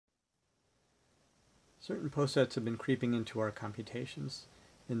Certain posets have been creeping into our computations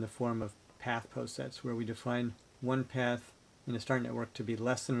in the form of path posets, where we define one path in a star network to be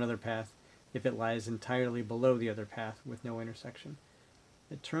less than another path if it lies entirely below the other path with no intersection.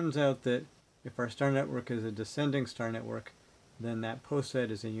 It turns out that if our star network is a descending star network, then that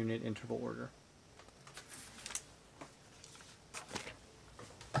poset is a unit interval order.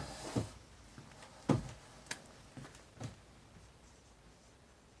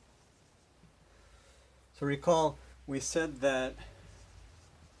 So recall, we said that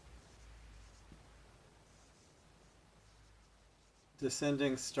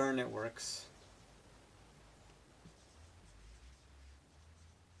descending star networks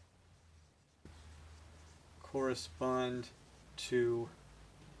correspond to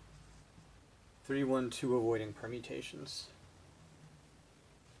 3-1-2 avoiding permutations.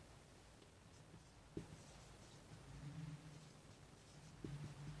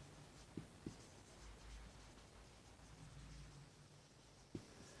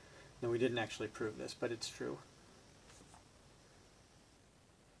 No, we didn't actually prove this, but it's true.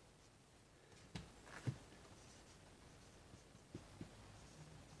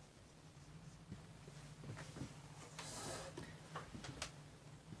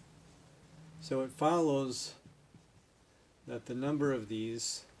 So it follows that the number of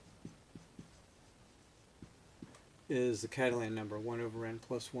these is the Catalan number, 1 over n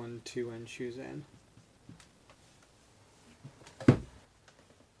plus 1, 2n choose n.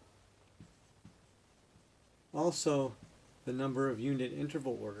 Also, the number of unit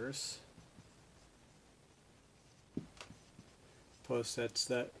interval orders, posets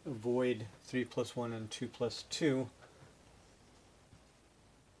that avoid 3 plus 1 and 2 plus 2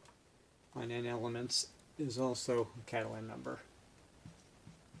 on n elements, is also a Catalan number.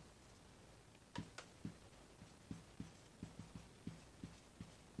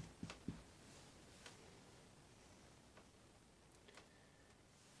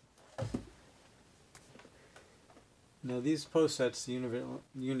 Now these posets, the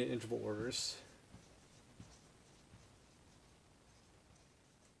unit interval orders,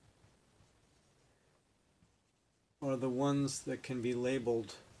 are the ones that can be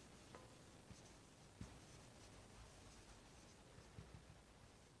labeled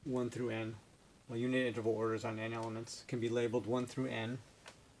one through n. Well, unit interval orders on n elements can be labeled 1 through n.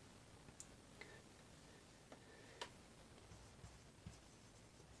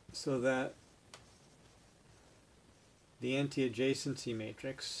 So that the anti-adjacency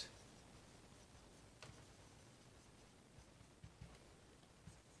matrix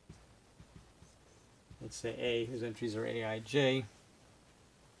let's say A, whose entries are Aij,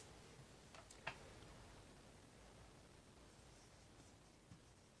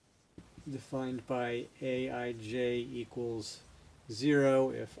 defined by Aij equals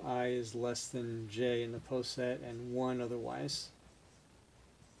 0 if I is less than j in the poset and 1 otherwise.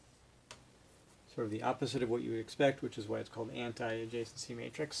 Sort of the opposite of what you would expect, which is why it's called anti-adjacency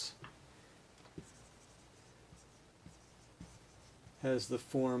matrix. Has the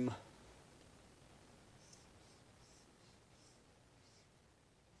form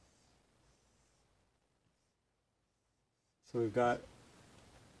so we've got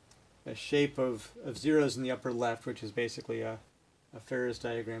a shape of zeros in the upper left, which is basically a Ferris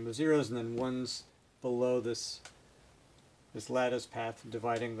diagram of zeros, and then ones below this lattice path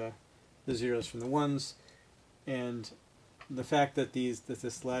dividing the zeros from the ones. And the fact that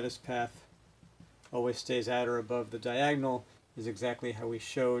this lattice path always stays at or above the diagonal is exactly how we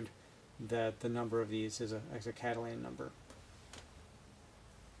showed that the number of these is a Catalan number.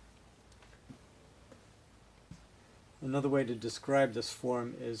 Another way to describe this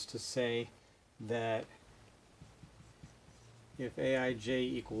form is to say that if Aij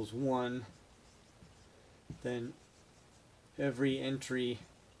equals 1, then every entry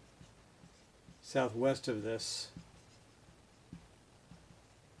southwest of this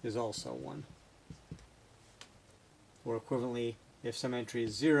is also 1. Or equivalently, if some entry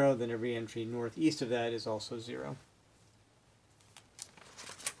is 0, then every entry northeast of that is also 0.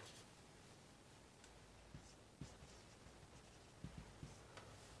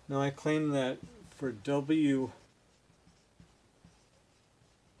 Now I claim that for W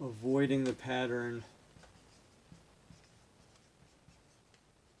avoiding the pattern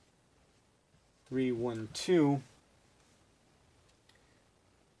 3-1-2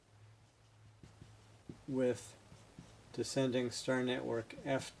 with descending star network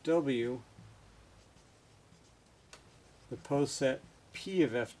FW, the poset P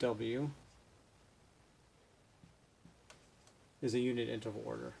of FW is a unit interval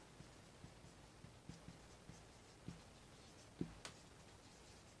order.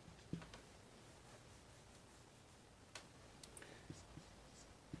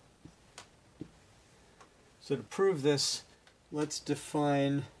 So to prove this, let's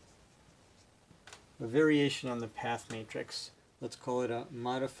define a variation on the path matrix. Let's call it a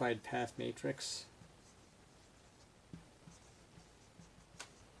modified path matrix.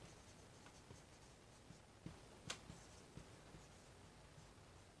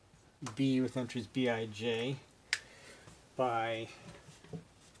 B with entries Bij by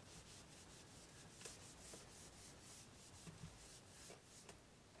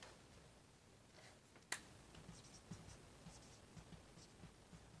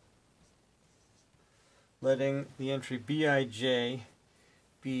letting the entry Bij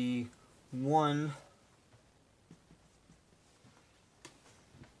be 1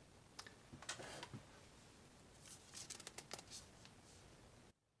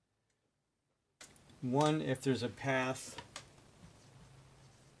 if there's a path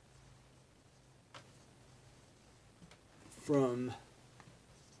from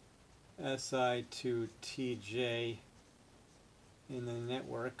Si to Tj in the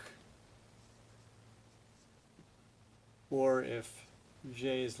network, or if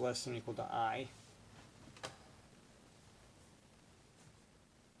j is less than or equal to I.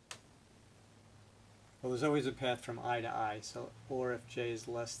 Well, there's always a path from I to I, so or if j is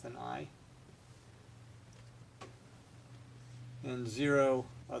less than I. And 0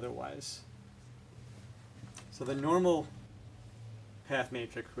 otherwise. So the normal path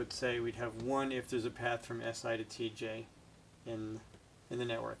matrix would say we'd have 1 if there's a path from Si to Tj in the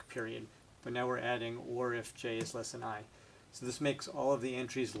network, period. But now we're adding or if j is less than I. So this makes all the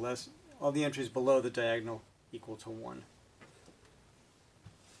entries below the diagonal equal to 1.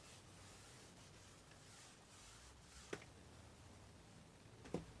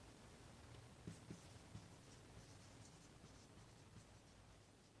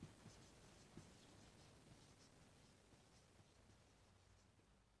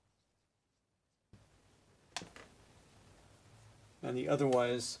 And the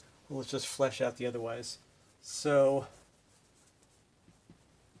otherwise, well, let's just flesh out the otherwise. So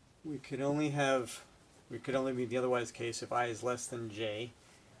we could only be the otherwise case if I is less than j,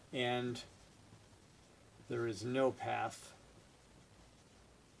 and there is no path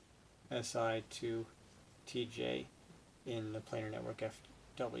Si to Tj in the planar network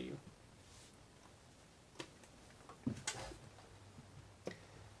Fw.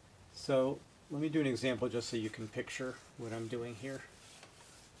 So let me do an example just so you can picture what I'm doing here.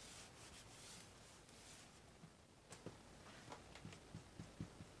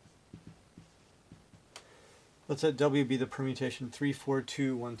 Let's let W be the permutation 3, 4,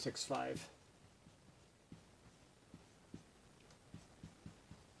 2, 1, 6, 5.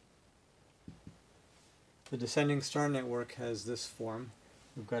 The descending star network has this form.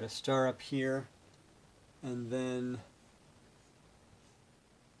 We've got a star up here, and then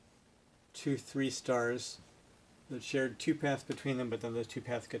 2, 3 stars that shared 2 paths between them, but then those 2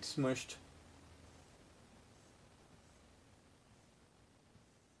 paths get smushed.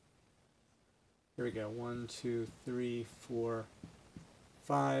 Here we go. 1, 2, 3, 4,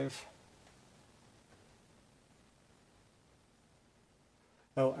 5.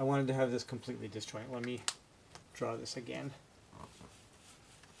 Oh, I wanted to have this completely disjoint. Let me draw this again.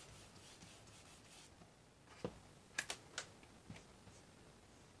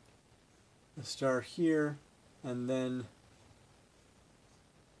 A star here, and then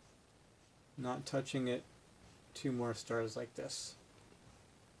not touching it, 2 more stars like this.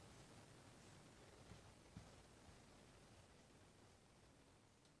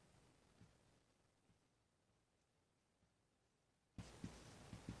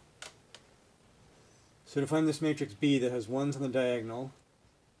 So to find this matrix B that has 1s on the diagonal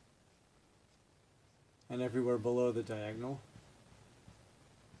and everywhere below the diagonal,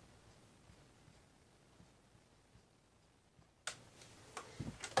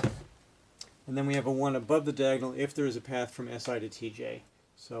 and then we have a 1 above the diagonal if there is a path from Si to Tj.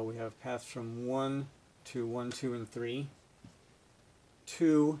 So we have paths from 1 to 1, 2, and 3,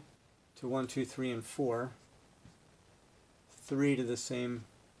 2 to 1, 2, 3, and 4, 3 to the same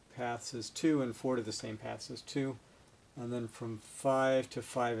paths as 2, and 4 to the same paths as 2, and then from 5 to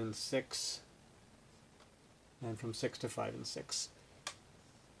 5 and 6, and from 6 to 5 and 6.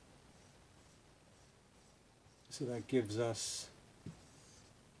 So that gives us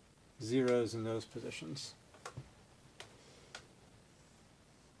zeros in those positions.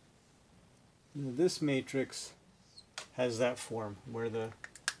 Now this matrix has that form where the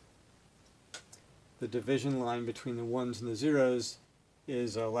division line between the 1s and the zeros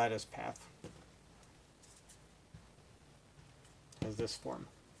is a lattice path. Has this form.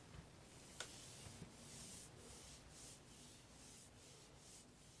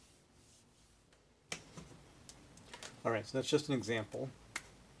 All right, so that's just an example.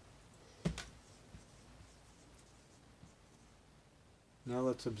 Now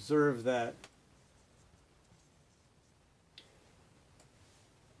let's observe that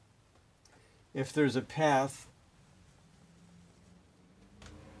if there's a path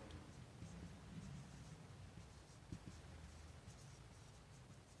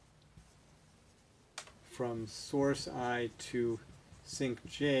from source I to sink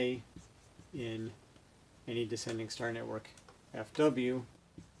J in any descending star network FW,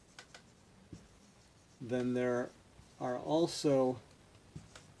 then there are also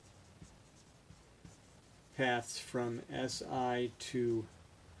paths from SI to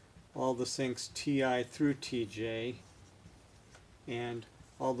all the sinks TI through TJ and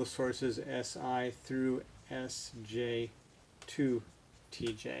all the sources SI through SJ to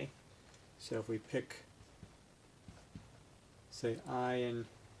TJ. So if we pick, say, I and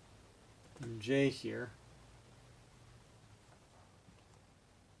J here,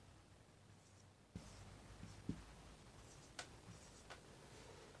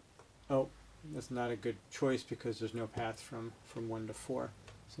 oh, that's not a good choice because there's no path from 1 to 4.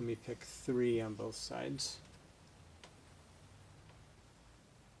 So let me pick 3 on both sides.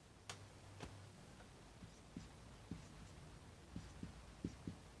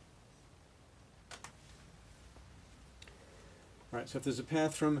 All right, so if there's a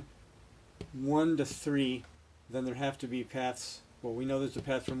path from 1 to 3, then there have to be paths. Well, we know there's a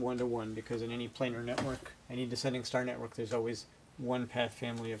path from 1 to 1 because in any planar network, any descending star network, there's always one path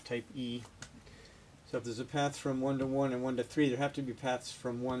family of type E. So if there's a path from 1 to 1 and 1 to 3, there have to be paths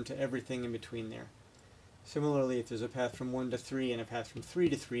from 1 to everything in between there. Similarly, if there's a path from 1 to 3 and a path from 3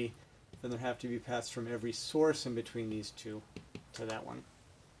 to 3, then there have to be paths from every source in between these two to that one.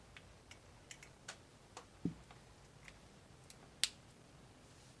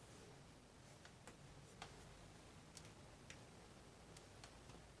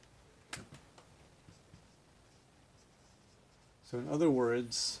 So in other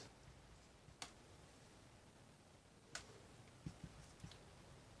words,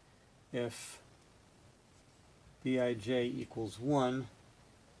 if Bij equals 1,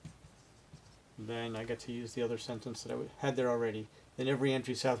 then I get to use the other sentence that I had there already. Then every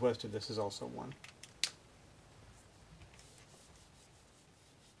entry southwest of this is also 1.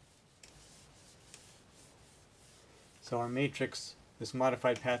 So our matrix, this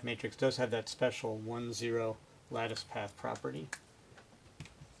modified path matrix, does have that special 1, 0 lattice path property.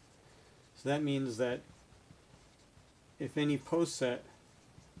 So that means that if any post set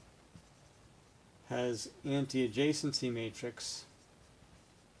has anti-adjacency matrix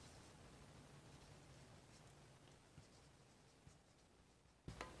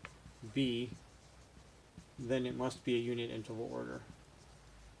B, then it must be a unit interval order.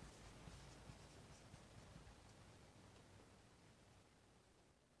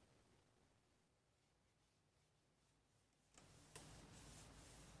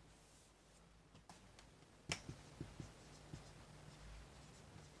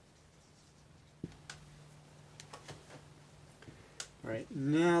 All right,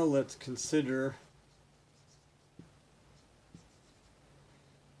 now let's consider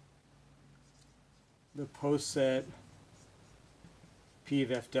the post set P of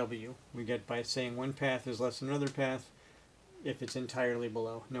FW. We get by saying one path is less than another path if it's entirely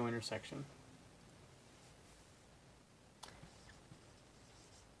below, no intersection.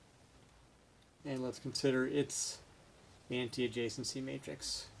 And let's consider its anti-adjacency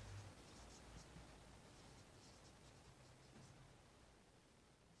matrix.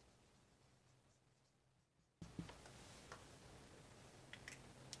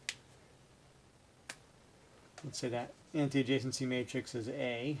 Let's say that anti-adjacency matrix is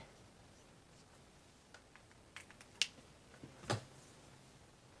A.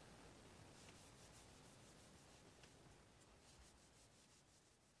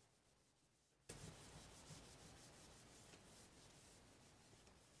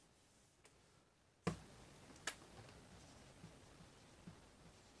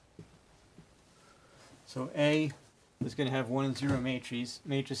 So A is going to have 1 and 0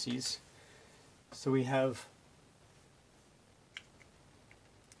 matrices. So we have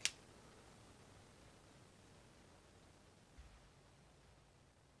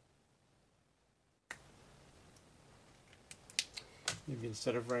maybe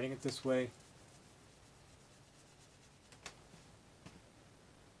instead of writing it this way,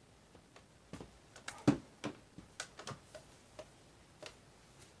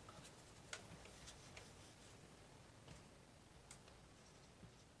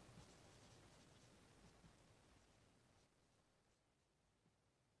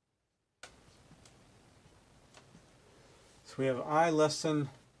 So we have I less than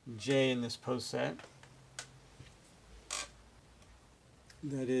j in this poset.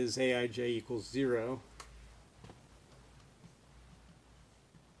 That is aij equals 0.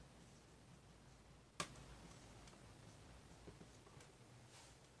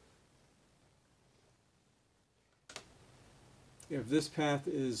 If this path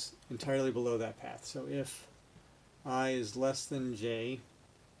is entirely below that path. So if I is less than j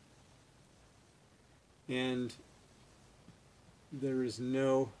and there is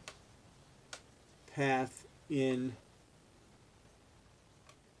no path in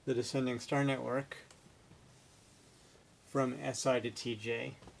the descending star network from Si to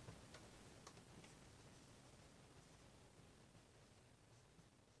Tj,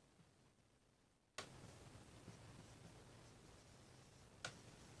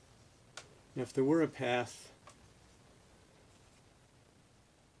 if there were a path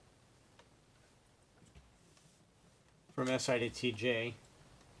from Si to Tj,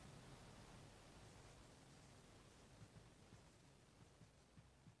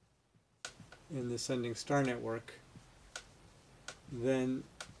 in the ascending star network, then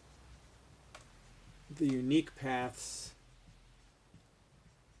the unique paths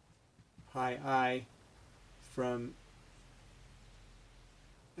pi I from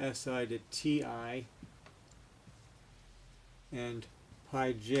Si to Ti and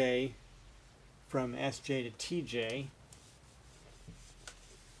pi j from Sj to Tj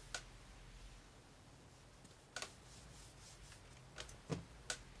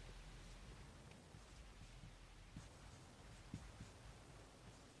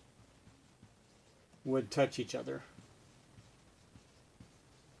would touch each other.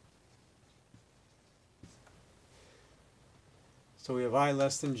 So we have I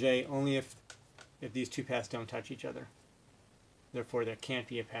less than j only if these two paths don't touch each other. Therefore, there can't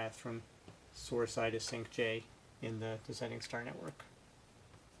be a path from source I to sink j in the descending star network.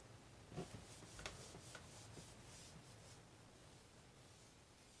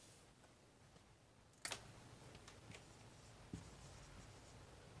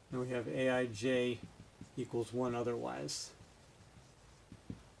 And we have aij equals 1 otherwise.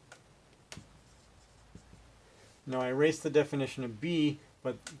 Now I erased the definition of B,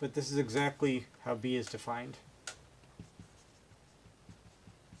 but this is exactly how B is defined.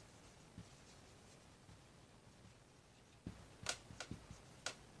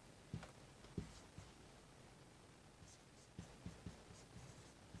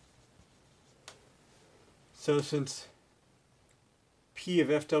 So since P of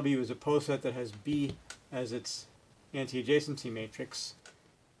FW is a poset that has B as its anti-adjacency matrix,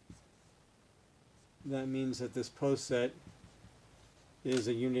 that means that this poset is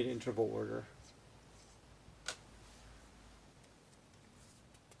a unit interval order.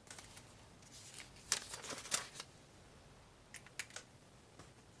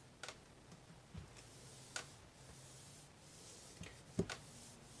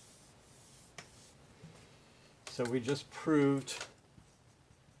 So we just proved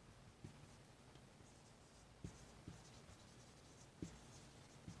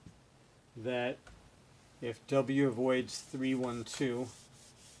that if W avoids 3, 1, 2,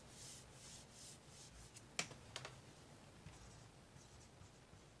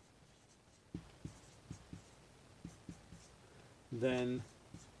 then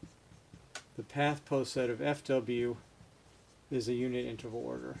the path poset of FW is a unit interval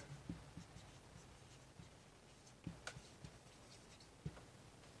order.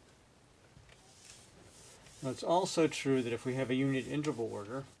 Now it's also true that if we have a unit interval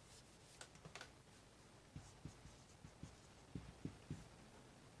order,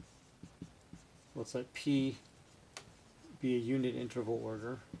 let's let P be a unit interval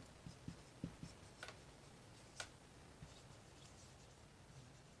order.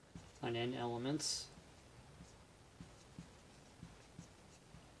 On n elements.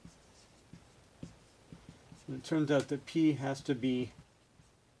 And it turns out that P has to be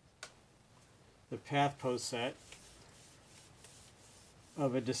the path poset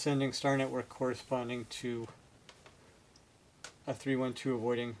of a descending star network corresponding to a 3, 1, 2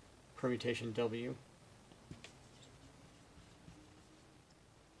 avoiding permutation W.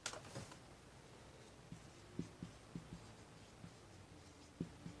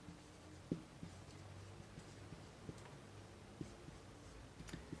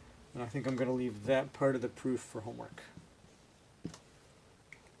 And I think I'm going to leave that part of the proof for homework.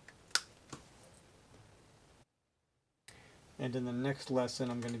 And in the next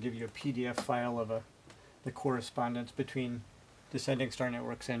lesson, I'm going to give you a PDF file of the correspondence between descending star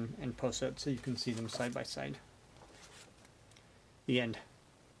networks and posets so you can see them side by side. The end.